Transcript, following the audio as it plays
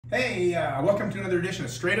Hey, welcome to another edition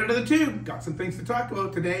of Straight Out of the Tube. Got some things to talk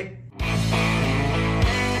about today.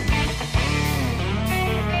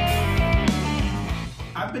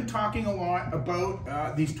 I've been talking a lot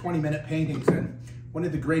about these 20-minute paintings, and one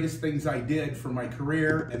of the greatest things I did for my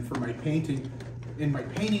career and for my painting, in my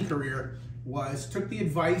painting career, was took the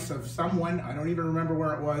advice of someone, I don't even remember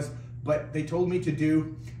where it was, but they told me to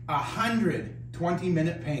do 100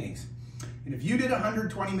 20-minute paintings. And if you did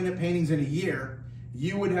 100 20-minute paintings in a year,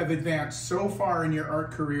 you would have advanced so far in your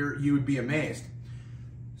art career, you would be amazed.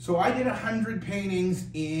 So I did 100 paintings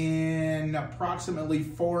in approximately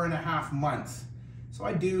 4.5 months. So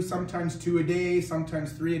I do sometimes 2 a day,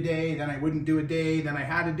 sometimes 3 a day, then I wouldn't do a day, then I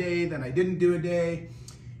had a day, then I didn't do a day.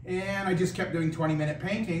 And I just kept doing 20-minute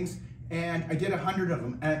paintings, and I did 100 of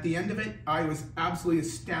them. And at the end of it, I was absolutely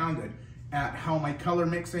astounded at how my color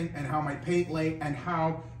mixing and how my paint lay, and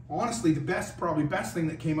how, honestly, probably best thing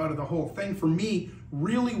that came out of the whole thing for me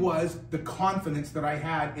really was the confidence that I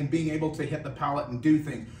had in being able to hit the palette and do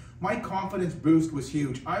things. My confidence boost was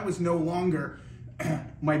huge. I was no longer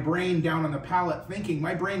my brain down on the palette thinking.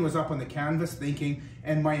 My brain was up on the canvas thinking,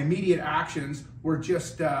 and my immediate actions were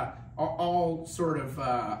just all sort of,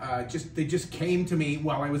 they just came to me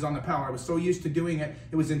while I was on the palette. I was so used to doing it,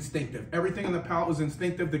 it was instinctive. Everything on the palette was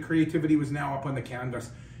instinctive. The creativity was now up on the canvas.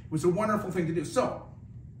 It was a wonderful thing to do. So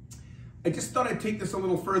I just thought I'd take this a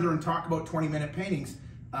little further and talk about 20-minute paintings.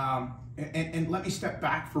 And let me step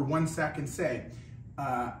back for 1 second and say,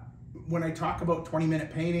 when I talk about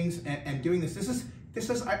 20-minute paintings and doing this,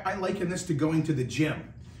 I liken this to going to the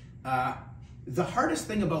gym. The hardest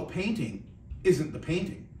thing about painting isn't the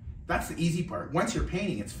painting. That's the easy part. Once you're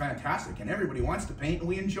painting, it's fantastic, and everybody wants to paint, and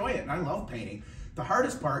we enjoy it, and I love painting. The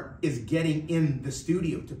hardest part is getting in the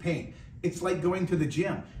studio to paint. It's like going to the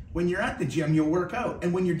gym. When you're at the gym, you'll work out.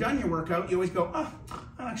 And when you're done your workout, you always go, oh,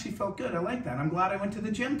 that actually felt good. I like that. I'm glad I went to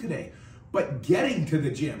the gym today. But getting to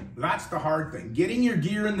the gym, that's the hard thing. Getting your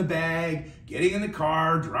gear in the bag, getting in the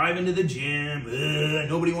car, driving to the gym,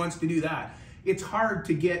 nobody wants to do that. It's hard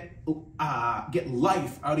to get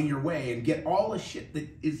life out of your way and get all the shit that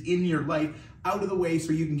is in your life out of the way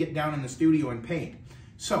so you can get down in the studio and paint.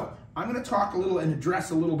 So I'm going to talk a little and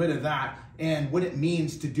address a little bit of that and what it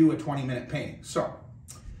means to do a 20-minute painting. So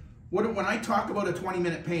when I talk about a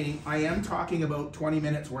 20-minute painting, I am talking about 20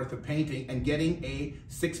 minutes worth of painting and getting a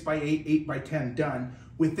 6x8, 8x10 done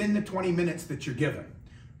within the 20 minutes that you're given.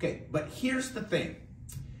 Okay, but here's the thing.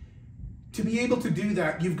 To be able to do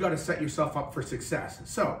that, you've got to set yourself up for success.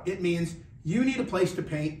 So it means you need a place to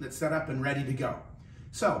paint that's set up and ready to go.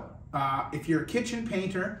 So if you're a kitchen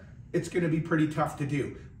painter, it's going to be pretty tough to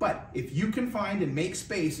do. But if you can find and make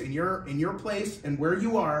space in your place and where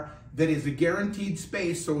you are that is a guaranteed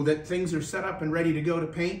space so that things are set up and ready to go to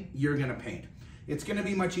paint, you're going to paint. It's going to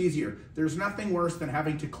be much easier. There's nothing worse than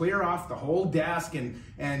having to clear off the whole desk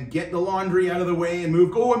and get the laundry out of the way and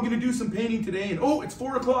move. Oh, I'm going to do some painting today. And oh, it's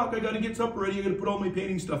 4 o'clock. I got to get supper ready. I got to put all my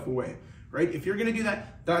painting stuff away. Right? If you're going to do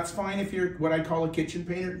that, that's fine. If you're what I call a kitchen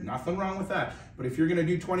painter, nothing wrong with that. But if you're going to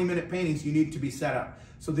do 20-minute paintings, you need to be set up.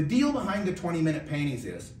 So the deal behind the 20-minute paintings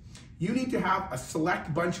is you need to have a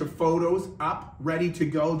select bunch of photos up, ready to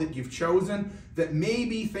go that you've chosen that may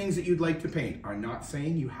be things that you'd like to paint. I'm not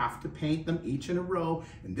saying you have to paint them each in a row,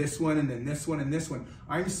 and this one, and then this one, and this one.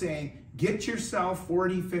 I'm saying get yourself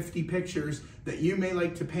 40, 50 pictures that you may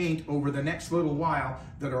like to paint over the next little while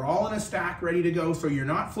that are all in a stack ready to go, so you're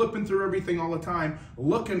not flipping through everything all the time,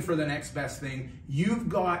 looking for the next best thing. You've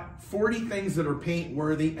got 40 things that are paint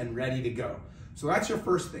worthy and ready to go. So that's your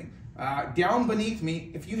first thing. Down beneath me,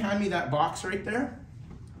 if you hand me that box right there,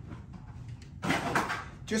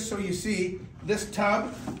 just so you see, this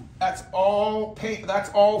tub, that's all paint, that's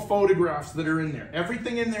all photographs that are in there.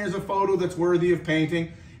 Everything in there is a photo that's worthy of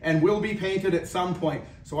painting and will be painted at some point.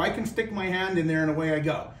 So I can stick my hand in there and away I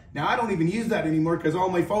go. Now I don't even use that anymore because all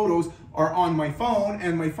my photos are on my phone,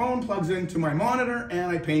 and my phone plugs into my monitor and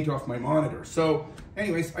I paint off my monitor. So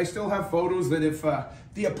anyways, I still have photos that if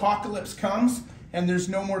the apocalypse comes and there's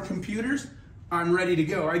no more computers, I'm ready to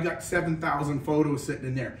go. I got 7,000 photos sitting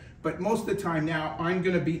in there. But most of the time now, I'm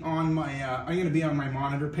going to be on my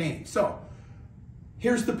monitor painting. So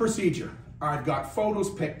here's the procedure. I've got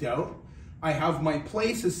photos picked out. I have my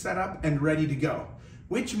places set up and ready to go,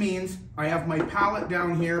 which means I have my palette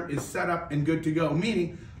down here is set up and good to go,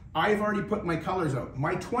 meaning I've already put my colors out.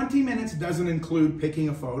 My 20 minutes doesn't include picking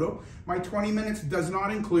a photo. My 20 minutes does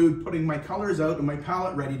not include putting my colors out and my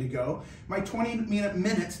palette ready to go. My 20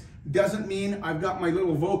 minutes doesn't mean I've got my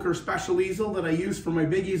little Volker special easel that I use for my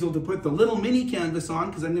big easel to put the little mini canvas on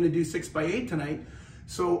because I'm going to do 6x8 tonight.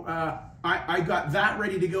 So I got that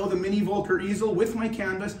ready to go, the mini Volker easel with my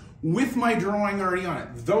canvas, with my drawing already on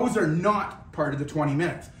it. Those are not part of the 20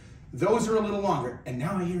 minutes. Those are a little longer. And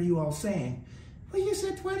now I hear you all saying, well, you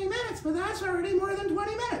said 20 minutes, but that's already more than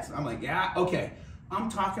 20 minutes. I'm like, yeah, okay. I'm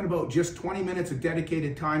talking about just 20 minutes of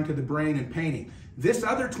dedicated time to the brain and painting. This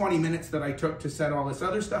other 20 minutes that I took to set all this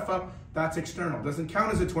other stuff up, that's external. Doesn't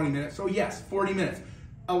count as a 20 minutes. So yes, 40 minutes.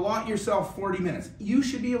 Allot yourself 40 minutes. You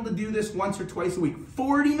should be able to do this once or twice a week.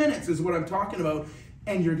 40 minutes is what I'm talking about.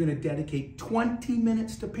 And you're gonna dedicate 20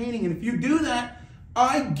 minutes to painting. And if you do that,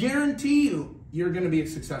 I guarantee you, you're gonna be a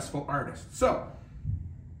successful artist. So,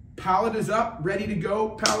 palette is up, ready to go.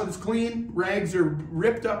 Palette is clean. Rags are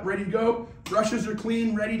ripped up, ready to go. Brushes are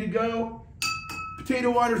clean, ready to go.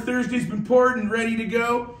 Potato water Thursday's been poured and ready to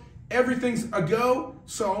go. Everything's a go.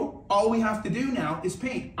 So all we have to do now is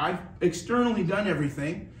paint. I've externally done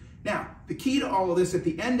everything. Now, the key to all of this at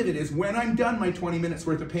the end of it is when I'm done my 20 minutes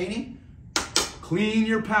worth of painting, clean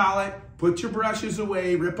your palette, put your brushes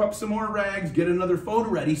away, rip up some more rags, get another photo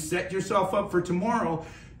ready, set yourself up for tomorrow,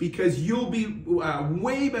 because you'll be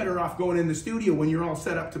way better off going in the studio when you're all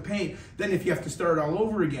set up to paint than if you have to start all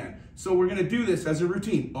over again. So we're gonna do this as a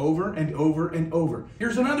routine, over and over and over.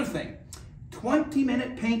 Here's another thing.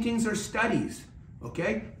 20-minute paintings are studies,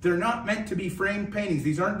 okay? They're not meant to be framed paintings.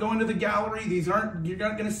 These aren't going to the gallery. You're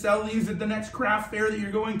not gonna sell these at the next craft fair that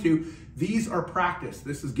you're going to. These are practice.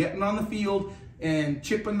 This is getting on the field and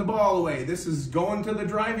chipping the ball away. This is going to the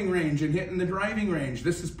driving range and hitting the driving range.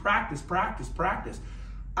 This is practice, practice, practice.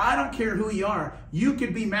 I don't care who you are. You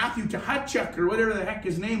could be Matthew Tkachuk or whatever the heck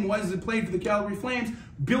his name was that played for the Calgary Flames,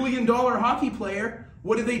 billion-dollar hockey player.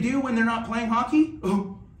 What do they do when they're not playing hockey?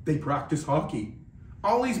 Oh, they practice hockey.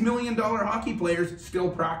 All these million-dollar hockey players still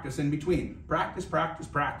practice in between. Practice, practice,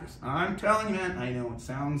 practice. I'm telling you, man, I know it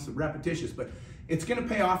sounds repetitious, but it's going to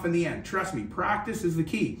pay off in the end. Trust me, practice is the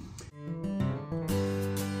key.